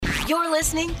You're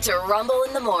listening to Rumble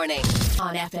in the Morning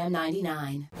on FM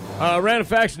 99. Random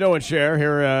facts, no one share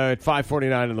here at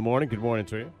 5:49 in the morning. Good morning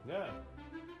to you. Yeah.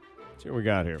 Let's see what we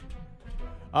got here.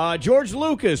 George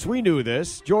Lucas, we knew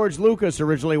this. George Lucas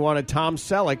originally wanted Tom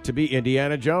Selleck to be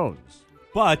Indiana Jones.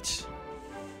 But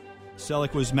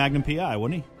Selleck was Magnum P.I.,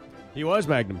 wasn't he? He was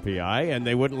Magnum P.I., and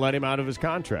they wouldn't let him out of his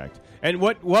contract. And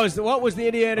what was the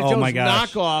Indiana Jones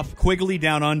knockoff? Quigley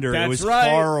Down Under. That's it was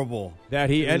right. horrible. That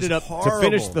he ended up, horrible. to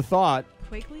finish the thought.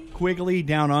 Quigley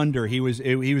Down Under. He was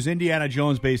Indiana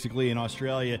Jones basically in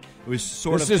Australia. It was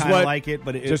sort of kind of like it,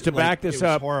 but just to back this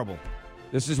up, horrible.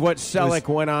 This is what Selleck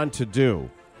went on to do.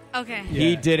 Okay.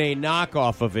 He did a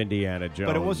knockoff of Indiana Jones,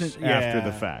 but it wasn't after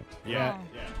the fact. Yeah,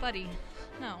 buddy,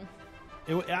 no.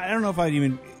 I don't know if I'd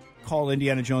even call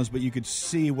Indiana Jones, but you could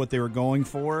see what they were going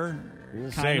for.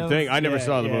 Same thing. I never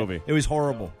saw the movie. It was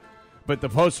horrible. But the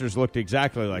posters looked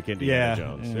exactly like Indiana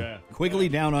Jones. Yeah. Quigley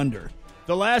Down Under.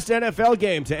 The last NFL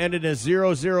game to end in a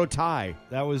 0-0 tie.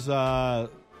 That was, I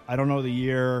don't know the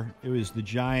year. It was the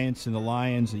Giants and the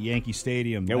Lions at Yankee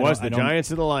Stadium. It was the Giants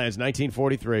and the Lions,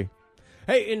 1943.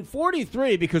 Hey, in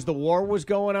 43, because the war was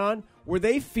going on, were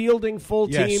they fielding full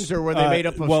teams or were they made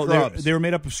up of scrubs? They were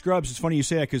made up of scrubs. It's funny you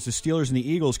say that because the Steelers and the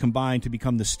Eagles combined to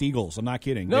become the Steagles. I'm not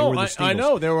kidding. No, they were the Steagles. I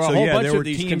know. There were a whole bunch of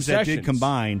these teams that did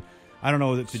combine. I don't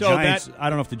know if the Giants.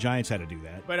 I don't know if the Giants had to do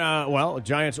that. But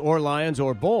Giants or Lions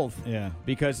or both. Yeah,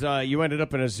 because you ended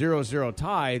up in a 0-0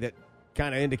 tie that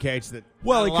kind of indicates that.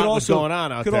 Well, it could also going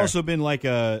on out could there. also have been like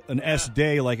an S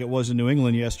day, like it was in New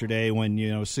England yesterday, when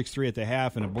 6-3 at the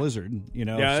half in a blizzard.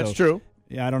 Yeah, that's true.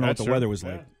 Yeah, I don't know what the weather was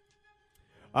like.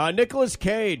 Nicolas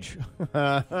Cage.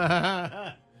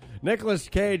 Nicolas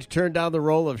Cage turned down the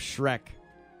role of Shrek.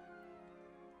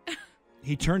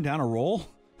 He turned down a role?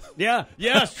 Yeah.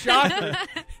 Yes. Shocking.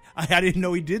 I didn't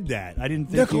know he did that. I didn't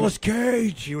think Nicolas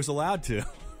Cage. He was allowed to.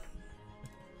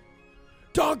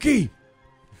 Donkey.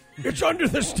 It's under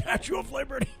the Statue of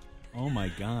Liberty. Oh, my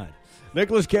God.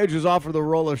 Nicolas Cage was offered the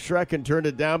role of Shrek and turned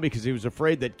it down because he was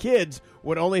afraid that kids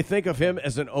would only think of him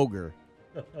as an ogre.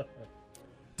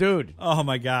 Dude. Oh,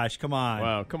 my gosh. Come on.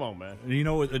 Wow. Come on, man. You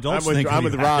know what adults think I'm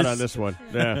with Rod on this one.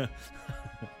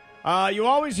 Yeah. You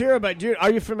always hear about... Are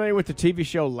you familiar with the TV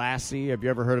show Lassie? Have you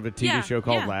ever heard of a TV show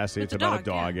called Lassie? It's about a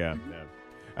dog, yeah.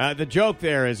 The joke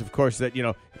there is, of course, that,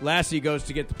 Lassie goes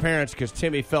to get the parents because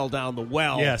Timmy fell down the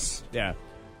well. Yes. Yeah.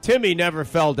 Timmy never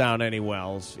fell down any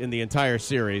wells in the entire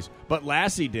series, but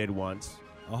Lassie did once.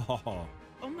 Oh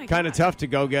my God. Kind of tough to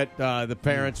go get the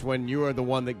parents when you are the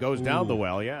one that goes down the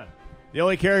well, yeah. The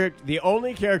only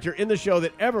character in the show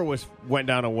that ever went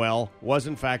down a well was,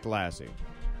 in fact, Lassie.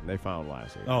 And they found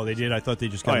Lassie. Oh, they did? I thought they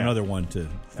just got another one to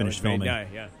finish filming.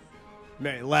 Yeah.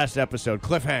 Last episode,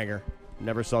 cliffhanger.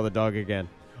 Never saw the dog again.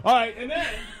 All right, and then...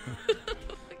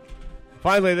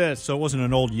 finally this. So it wasn't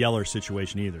an old Yeller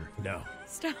situation either. No.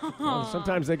 Stop. Well,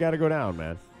 sometimes they got to go down,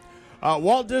 man.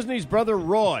 Walt Disney's brother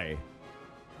Roy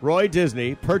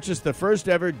Disney, purchased the first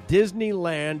ever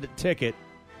Disneyland ticket.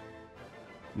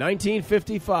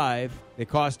 1955. It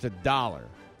cost $1.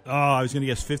 Oh, I was going to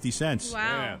guess 50 cents. Wow.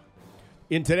 Yeah.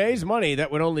 In today's money, that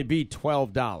would only be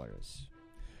 $12.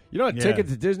 You know what a ticket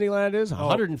to Disneyland is?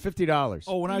 $150.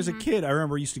 Oh, when I was a kid, I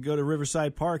remember I used to go to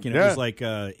Riverside Park, and it was like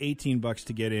 $18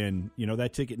 to get in.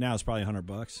 That ticket now is probably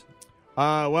 $100.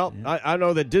 I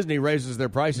know that Disney raises their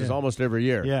prices almost every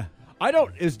year. Yeah.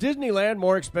 Is Disneyland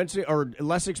more expensive or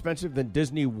less expensive than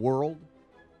Disney World?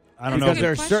 I don't know. Because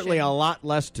there's certainly a lot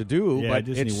less to do, but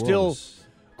Disney it's World still,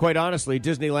 quite honestly,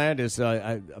 Disneyland is,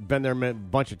 I've been there a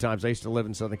bunch of times. I used to live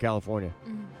in Southern California.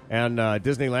 And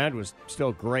Disneyland was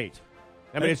still great.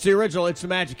 I mean, it's the original. It's the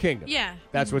Magic Kingdom. Yeah.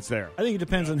 That's what's there. I think it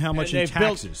depends on how much in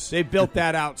taxes. They've built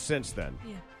that out since then.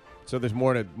 Yeah. So there's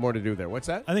more to do there. What's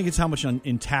that? I think it's how much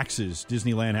in taxes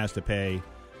Disneyland has to pay.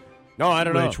 No, I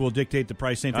don't know. Which will dictate the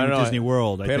price. Same thing with Disney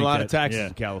World. I paid a lot of taxes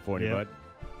in California, bud.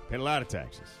 Paid a lot of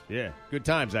taxes. Yeah. Good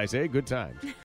times, I say. Good times.